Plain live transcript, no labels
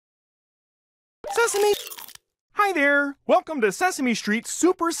Sesame! Hi there! Welcome to Sesame Street's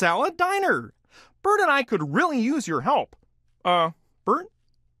Super Salad Diner. Bert and I could really use your help. Bert?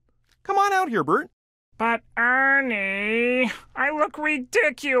 Come on out here, Bert. But Ernie, I look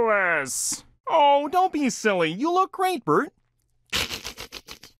ridiculous. Oh, don't be silly. You look great, Bert.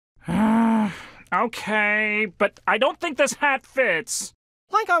 Okay, but I don't think this hat fits.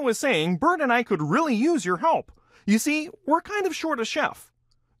 Like I was saying, Bert and I could really use your help. You see, we're kind of short a chef.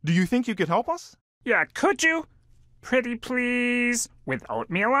 Do you think you could help us? Yeah, could you? Pretty please, with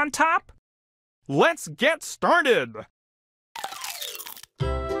oatmeal on top? Let's get started!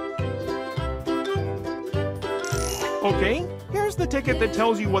 Okay, here's the ticket that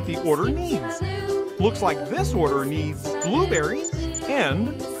tells you what the order needs. Looks like this order needs blueberries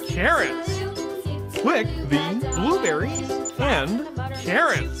and carrots. Click the blueberries and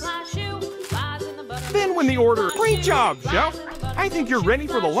carrots. Then when the order... Great job, Chef! I think you're ready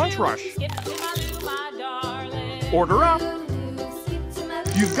for the lunch rush. Order up.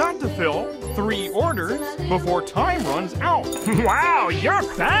 You've got to fill 3 orders before time runs out. Wow, you're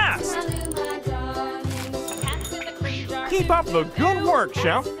fast! Keep up the good work,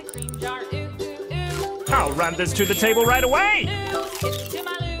 Chef. I'll run this to the table right away.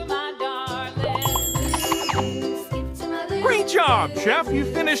 Great job, Chef. You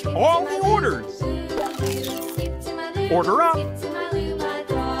finished all the orders. Order up.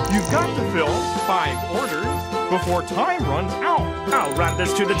 You've got to fill 5 orders before time runs out. I'll run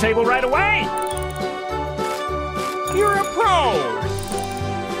this to the table right away. You're a pro.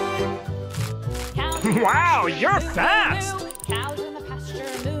 Wow, you're fast.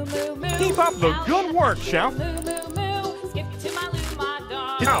 Keep up the good work, Chef.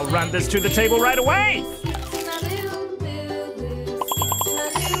 I'll run this to the table right away.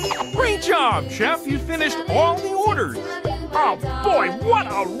 Great job, Chef. You finished all the orders. Oh boy, what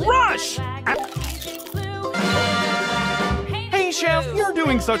a rush! Hey, Chef, you're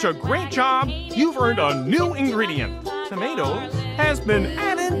doing such a great job. You've earned a new ingredient. Tomatoes has been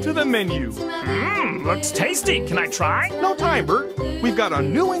added to the menu. Looks tasty. Can I try? No time, Bert. We've got a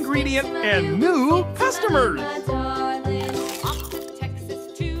new ingredient and new customers.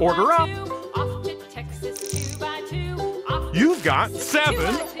 Order up. You've got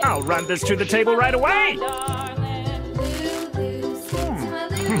 7. I'll run this to the table right away.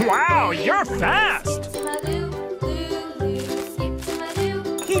 Wow, you're fast.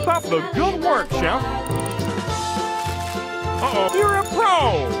 Keep up the good work, Chef. Uh-oh, you're a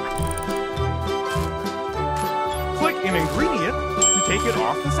pro. Click an ingredient to take it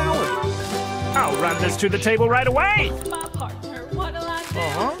off the salad. I'll run this to the table right away.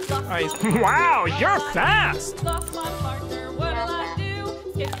 Wow, you're fast.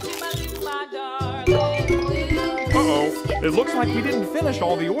 Uh-oh, it looks like we didn't finish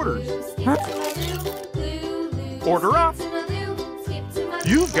all the orders. Order up.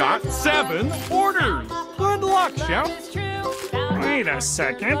 You've got 7 orders. Good luck, Chef. Wait a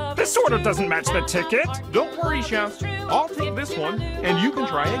second. This order doesn't match the ticket. Don't worry, Chef. I'll take this one, and you can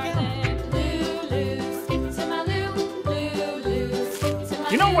try again.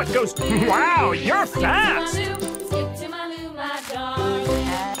 You know what goes... Wow, you're fast.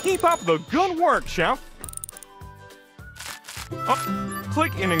 Keep up the good work, Chef.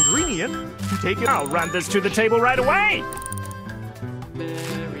 Click an ingredient to take it. I'll run this to the table right away.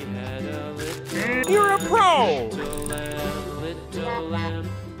 You're a pro.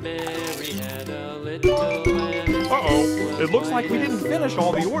 Uh-oh, it looks like we didn't finish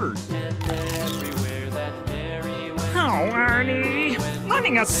all the orders. Oh, Ernie.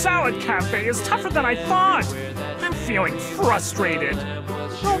 Running a salad cafe is tougher than I thought. I'm feeling frustrated.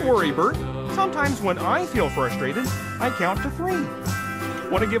 Don't worry, Bert. Sometimes when I feel frustrated, I count to 3.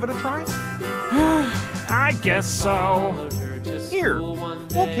 Want to give it a try? I guess so. Here,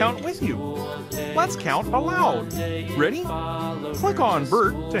 we'll count with you. Let's count aloud. Ready? Click on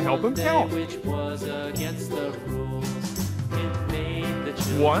Bert to help him count.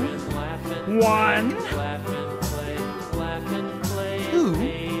 1, 1, 2,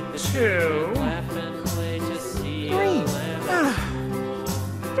 2, 3.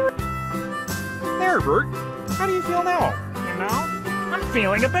 There, Bert. How do you feel now? You know, I'm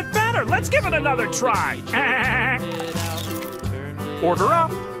feeling a bit better. Let's give it another try. Order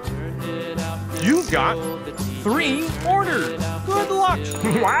up. You've got 3 orders. Good luck.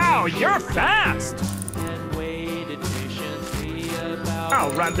 Wow, you're fast.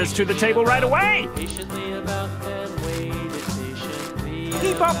 I'll run this to the table right away.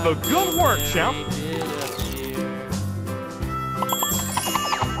 Keep up the good work, Chef.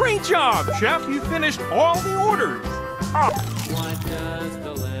 Great job, Chef. You finished all the orders.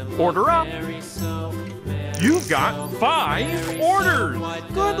 Order up. You've got 5 orders.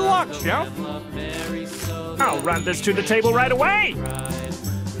 Good luck, Chef. I'll run this to the table right away.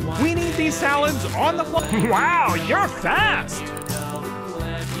 We need these salads on the floor. Wow, you're fast.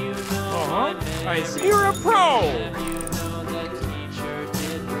 I see. You're a pro.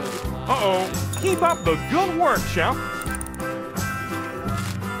 Uh-oh. Keep up the good work, Chef.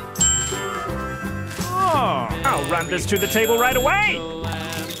 I'll run this to the table right away.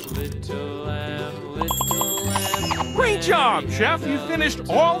 Great job, Chef. You finished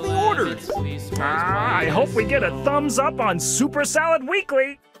all the orders. I hope we get a thumbs up on Super Salad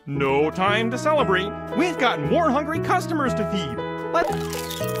Weekly. No time to celebrate. We've got more hungry customers to feed.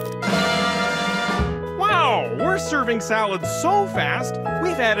 Wow, we're serving salads so fast,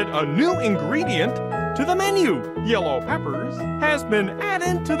 we've added a new ingredient to the menu. Yellow peppers has been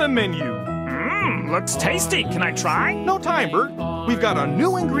added to the menu. Looks tasty. Can I try? No time, Bert. We've got a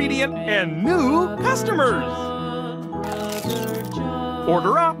new ingredient and new customers.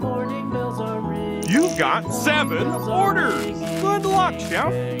 Order up. You've got 7 orders. Good luck,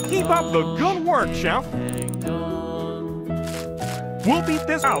 Chef. Keep up the good work, Chef. We'll beat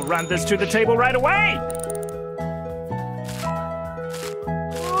this. I'll run this to the table right away.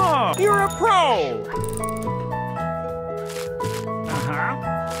 You're a pro.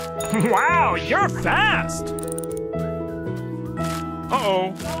 Wow, you're fast.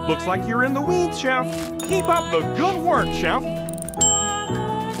 Uh-oh. Looks like you're in the weeds, Chef. Keep up the good work, Chef.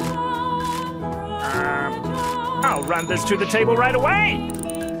 I'll run this to the table right away.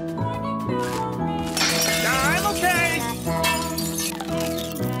 I'm okay.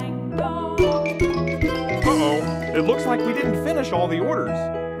 Uh-oh. It looks like we didn't finish all the orders.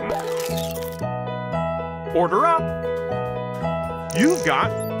 Order up. You've got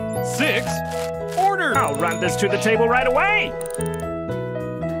 6 orders. I'll run this to the table right away.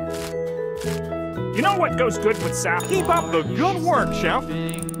 You know what goes good with salad? Keep up the good work, Chef.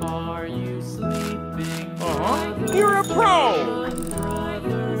 You're a pro.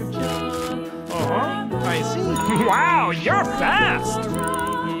 I see. Wow, you're fast.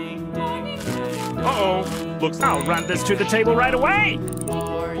 Uh-oh. Looks like I'll run this to the table right away.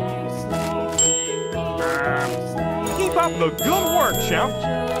 Keep up the good work, Chef.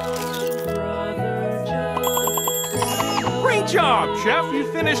 Great job, Chef. You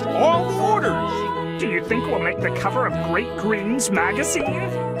finished all the orders. Do you think we'll make the cover of Great Greens magazine?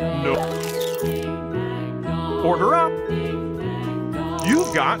 No. Order up.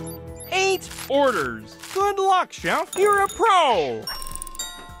 You've got 8 orders. Good luck, Chef. You're a pro.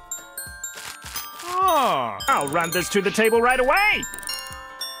 I'll run this to the table right away.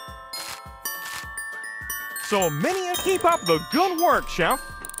 So many. Keep up the good work, Chef.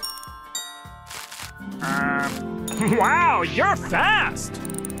 Wow, you're fast.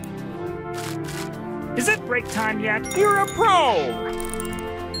 Is it break time yet? You're a pro.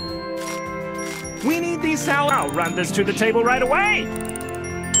 We need these salads. I'll run this to the table right away.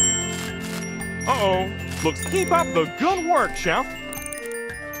 Uh-oh. Looks. Keep up the good work, Chef.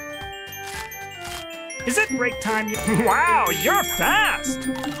 Is it break time yet? Wow, you're fast.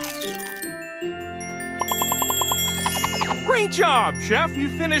 Great job, Chef. You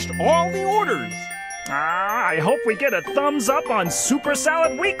finished all the orders. I hope we get a thumbs up on Super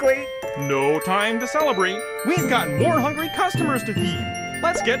Salad Weekly. No time to celebrate. We've got more hungry customers to feed.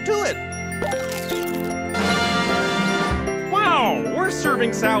 Let's get to it. Wow, we're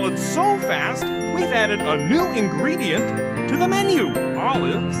serving salads so fast, we've added a new ingredient to the menu.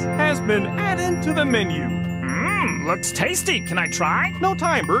 Olives has been added to the menu. Looks tasty. Can I try? No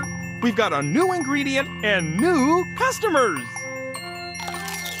time, Bert. We've got a new ingredient and new customers.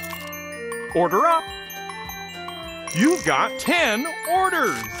 Order up. You've got 10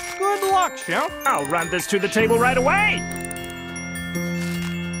 orders. Good luck, Chef. I'll run this to the table right away.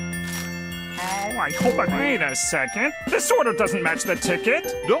 Oh, I hope I... Wait a second. This order doesn't match the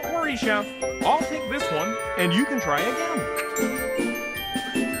ticket. Don't worry, Chef. I'll take this one, and you can try again.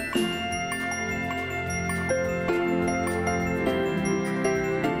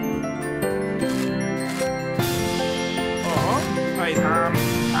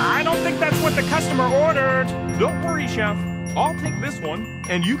 I don't think that's what the customer ordered. Don't worry, Chef. I'll take this one,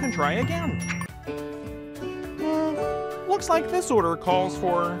 and you can try again. Looks like this order calls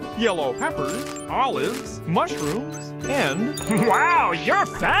for yellow peppers, olives, mushrooms, and... Wow, you're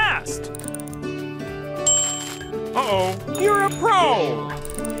fast! Uh-oh, you're a pro!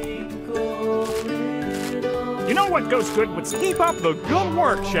 You know what goes good with... Keep up the good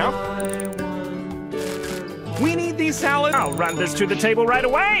work, Chef. We need these salads. I'll run this to the table right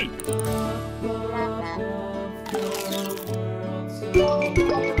away.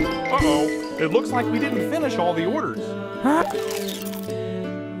 Uh-oh, It looks like we didn't finish all the orders.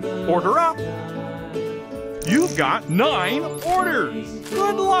 Order up. You've got 9 orders.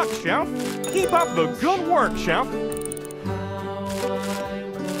 Good luck, Chef. Keep up the good work, Chef.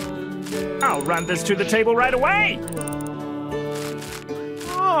 I'll run this to the table right away.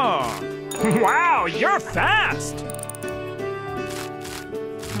 Ah, Wow, you're fast.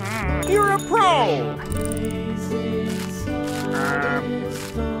 you're a pro.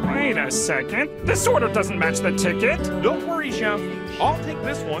 Wait a second. This order doesn't match the ticket. Don't worry, Chef. I'll take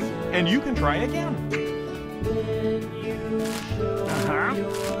this one, and you can try again.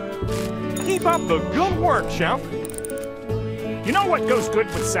 Keep up the good work, Chef. You know what goes good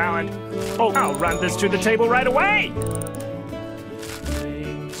with salad? Oh, I'll run this to the table right away.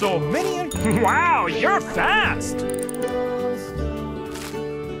 So many. Wow, you're fast.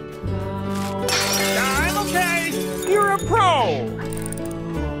 I'm okay. You're a pro.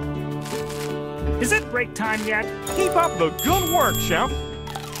 Is it break time yet? Keep up the good work, Chef.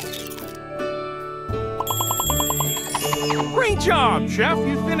 Great job, Chef.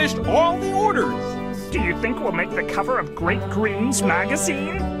 You finished all the orders. Do you think we'll make the cover of Great Greens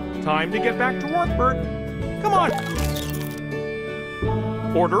magazine? Time to get back to work, Bert. Come on.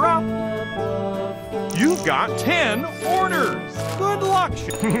 Order up. You've got 10 orders. Good luck,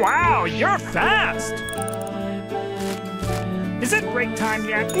 Chef. Wow, you're fast. Is it break time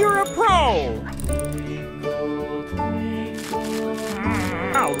yet? You're a pro.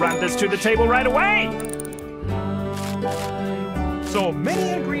 I'll run this to the table right away. So many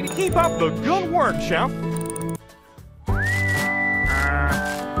ingredients. Keep up the good work, Chef.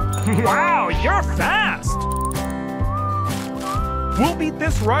 Wow, you're fast. We'll beat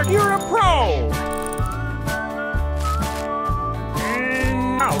this right. You're a pro.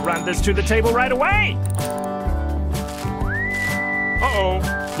 I'll run this to the table right away. Uh-oh.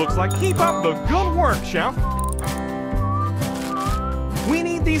 Looks like keep up the good work, Chef. We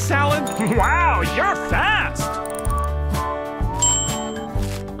need these salads. Wow, you're fast.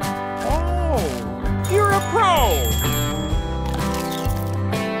 Oh, you're a pro.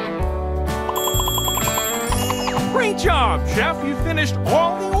 Great job, Chef. You finished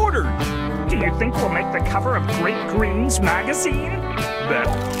all the orders. Do you think we'll make the cover of Great Greens magazine? Bet.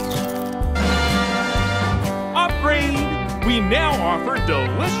 Upgrade. We now offer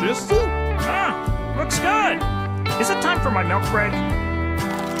delicious soup. Looks good. Is it time for my milk break?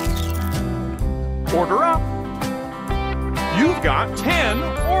 Order up. You've got 10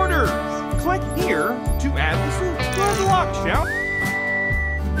 orders. Click here to add the soup. Good luck, Chef.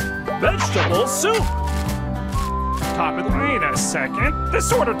 Vegetable soup. Top of the. Wait a second.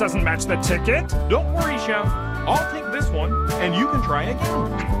 This order doesn't match the ticket. Don't worry, Chef. I'll take this one, and you can try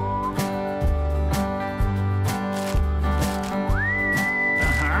again.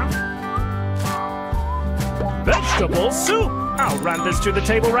 Vegetable soup. I'll run this to the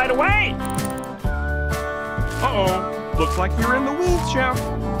table right away. Uh-oh. Looks like you're in the weeds, Chef.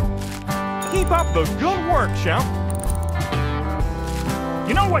 Keep up the good work, Chef.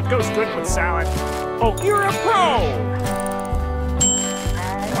 You know what goes good with salad? Oh, you're a pro.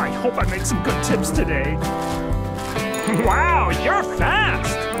 Oh, I hope I make some good tips today. Wow, you're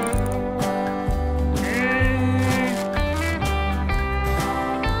fast.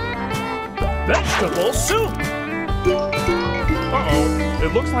 Vegetable soup. Uh-oh.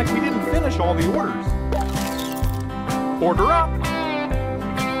 It looks like we didn't finish all the orders. Order up.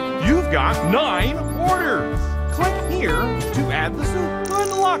 You've got 9 orders. Click here to add the soup. Good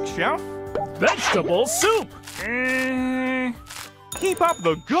luck, Chef. Vegetable soup. Keep up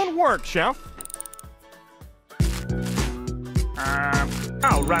the good work, Chef.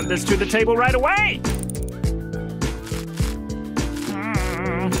 I'll run this to the table right away.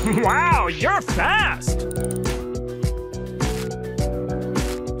 Wow, you're fast.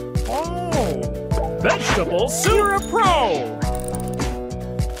 Oh, Vegetable soup. you're a pro.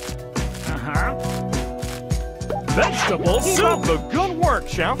 Vegetable Keep soup. up the good work,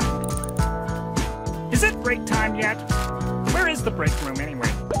 Chef. Is it break time yet? Where is the break room anyway?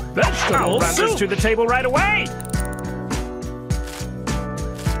 Vegetable I'll run this to the table right away.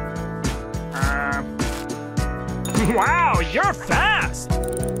 Wow, you're fast.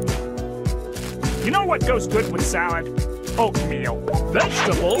 You know what goes good with salad? Oatmeal.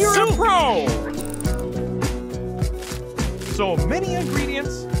 Vegetable You're soup. a pro. So many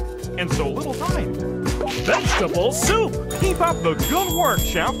ingredients and so little time. Vegetable soup. Keep up the good work,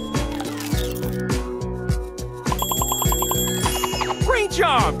 Chef. Great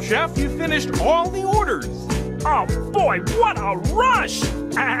job, Chef. You finished all the orders. Oh boy, what a rush!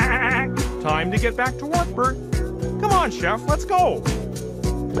 Time to get back to work, Bert. Come on, Chef, let's go.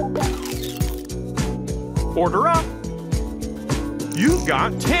 Order up. You've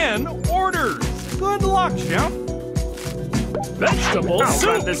got 10 orders. Good luck, Chef. Vegetable soup.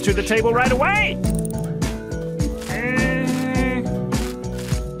 I'll run this to the table right away.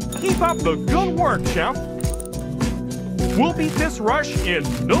 Keep up the good work, Chef. We'll beat this rush in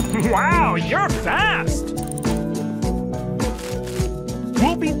no... Wow, you're fast.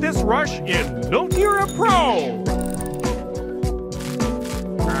 We'll beat this rush in no... You're a pro.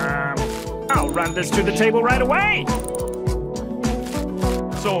 I'll run this to the table right away.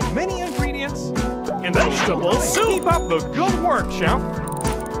 So many ingredients and vegetable soup. Keep up the good work, Chef.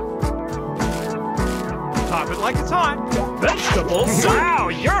 Top it like it's hot. Vegetable soup. Wow,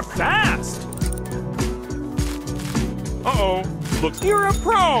 you're fast. Uh-oh. Looks you're a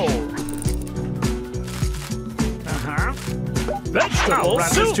pro. Vegetable I'll run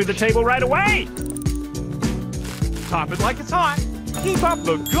soup. This to the table right away. Top it like it's hot. Keep up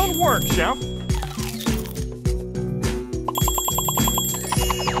the good work, Chef.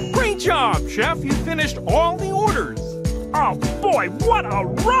 Great job, Chef. You finished all the orders. Oh, boy, what a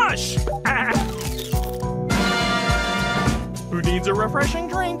rush! Who needs a refreshing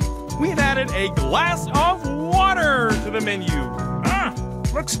drink? We've added a glass of water to the menu.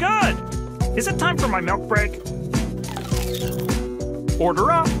 Looks good. Is it time for my milk break?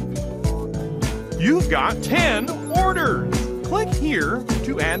 Order up. You've got 10 orders. Click here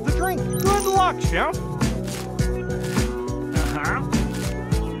to add the drink. Good luck, Chef.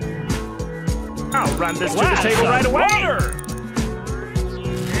 I'll run this to the table right away. Water.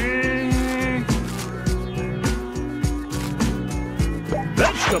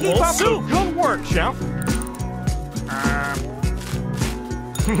 Vegetable soup. Good work, Chef.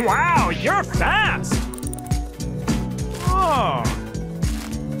 Wow, you're fast. Oh.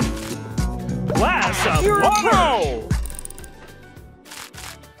 Glass of you're water.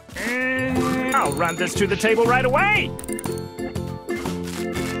 I'll run this to the table right away.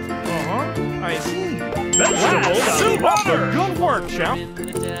 I see. Vegetable soup. Water. Good work, Chef.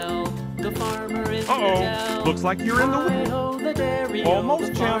 Uh-oh. Looks like you're in the lead.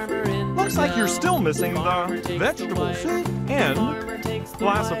 Almost, Chef. Looks like you're still missing the vegetable soup and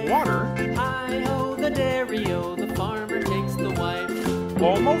glass of water.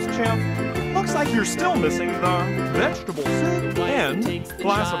 Almost, Chef. Looks like you're still missing the vegetable soup and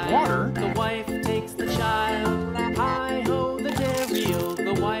glass of water. The wife takes the child. Hi-ho, the dairy-o.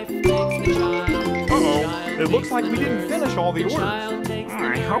 The wife takes the child. Uh-oh. It looks like we didn't finish all the orders.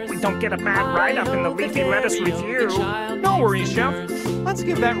 I hope we don't get a bad write-up in the leafy lettuce review. No worries, Chef. Let's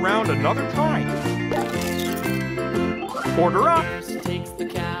give that round another try. Order up.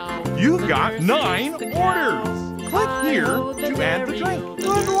 You've got 9 orders. Click here to add the drink.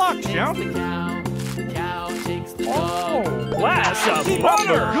 Good luck, Chef. Oh, glass of keep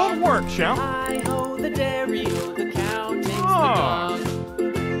water. Up the good work, Chef.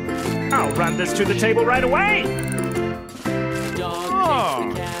 I'll run this to the table right away.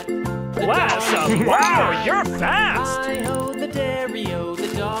 Glass of water. Wow, you're fast.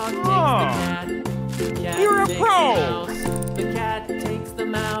 You're a pro. The cat takes the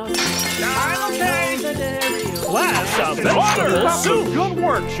mouse. I'm okay. Glass of water. Soup. Good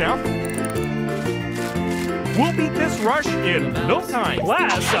work, Chef. We'll beat this rush in no time.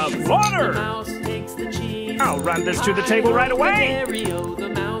 Glass of water. I'll run this to the table right away.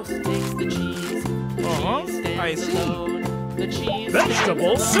 I see.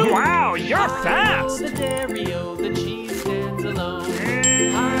 Vegetable soup. Wow, you're fast.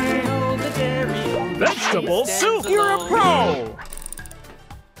 Vegetable soup. You're a pro.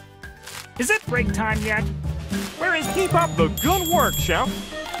 Is it break time yet? Where is keep up the good work, Chef?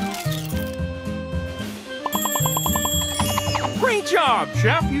 Great job,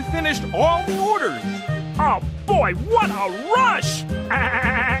 Chef. You finished all the orders. Oh boy, what a rush!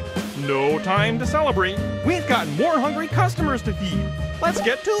 No time to celebrate. We've got more hungry customers to feed. Let's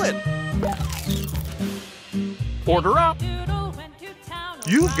get to it. Order up.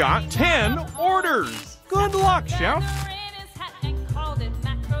 You've got 10 orders. Good luck, Chef.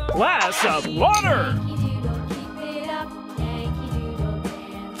 Glass of water.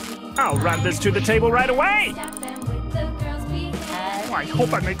 I'll run this to the table right away. Oh, I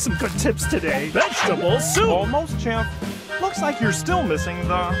hope I make some good tips today. Vegetable soup. Almost, Chef. Looks like you're still missing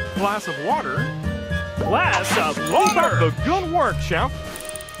the glass of water. Glass of Keep water. up the good work, Chef.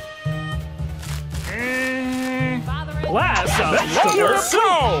 Glass of vegetable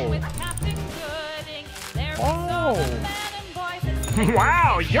soup. Oh.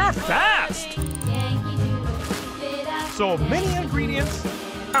 Wow, you're fast. So many ingredients.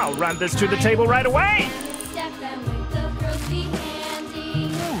 I'll run this to the table right away.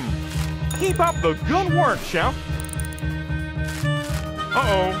 Keep up the good work, Chef.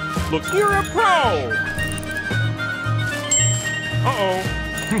 Uh-oh. Looks you're a pro. Uh-oh.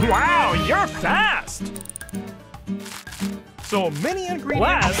 Wow, you're fast! So many ingredients.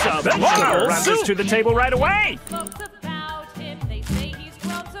 Glass of water! Run this to the table right away!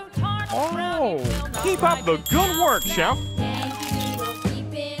 Oh, keep up the good work, Chef.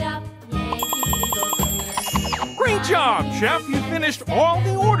 Great job, Chef. You finished all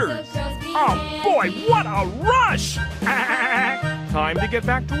the orders. Oh boy, what a rush! Time to get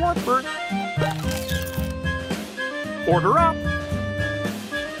back to work, Bert. Order up.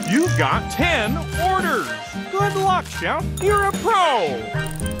 You've got 10 orders. Good luck, Chef. You're a pro.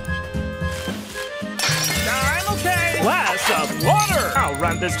 I'm okay. Glass of water! I'll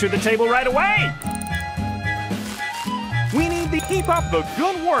run this to the table right away. We need to keep up the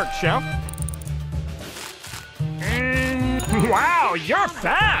good work, Chef. Wow, you're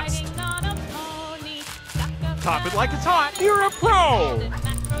fast! Top it like it's hot. You're a pro.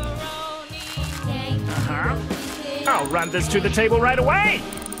 I'll run this to the table right away.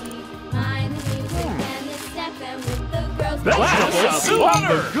 Glass of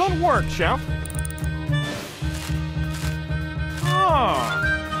water! The good work, Chef.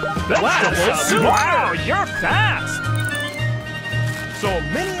 Glass of wow, you're fast! So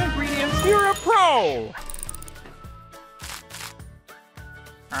many ingredients. You're a pro.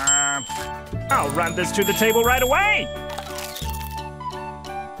 I'll run this to the table right away.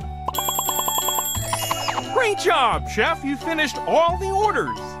 Great job, Chef. You finished all the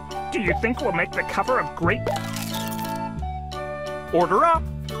orders. Do you think we'll make the cover of Great? Order up.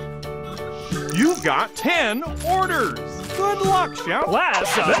 You've got 10 orders. Good luck, Chef.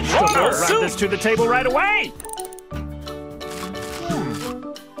 Glass of water! Run this to the table right away.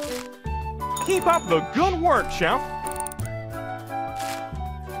 Keep up the good work, Chef.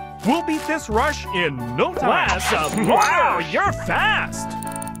 We'll beat this rush in no time. Glass of wow, you're fast.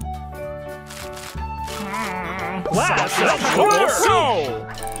 Glass of water!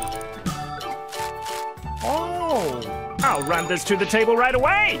 Oh! I'll run this to the table right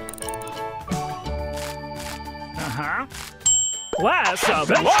away. Glass of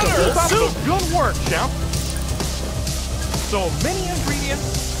water! Keep up the good work, Chef. So many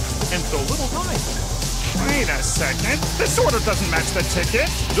ingredients and so little time. Wait a second. This order doesn't match the ticket.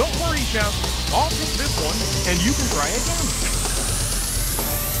 Don't worry, Chef. I'll pick this one and you can try again.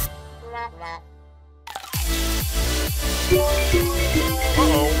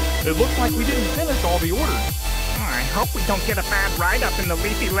 Uh-oh. It looks like we didn't finish all the orders. I hope we don't get a bad write-up in the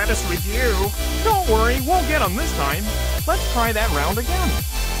leafy lettuce review. Don't worry, we'll get them this time. Let's try that round again.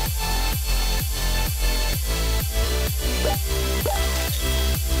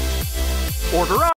 Order up.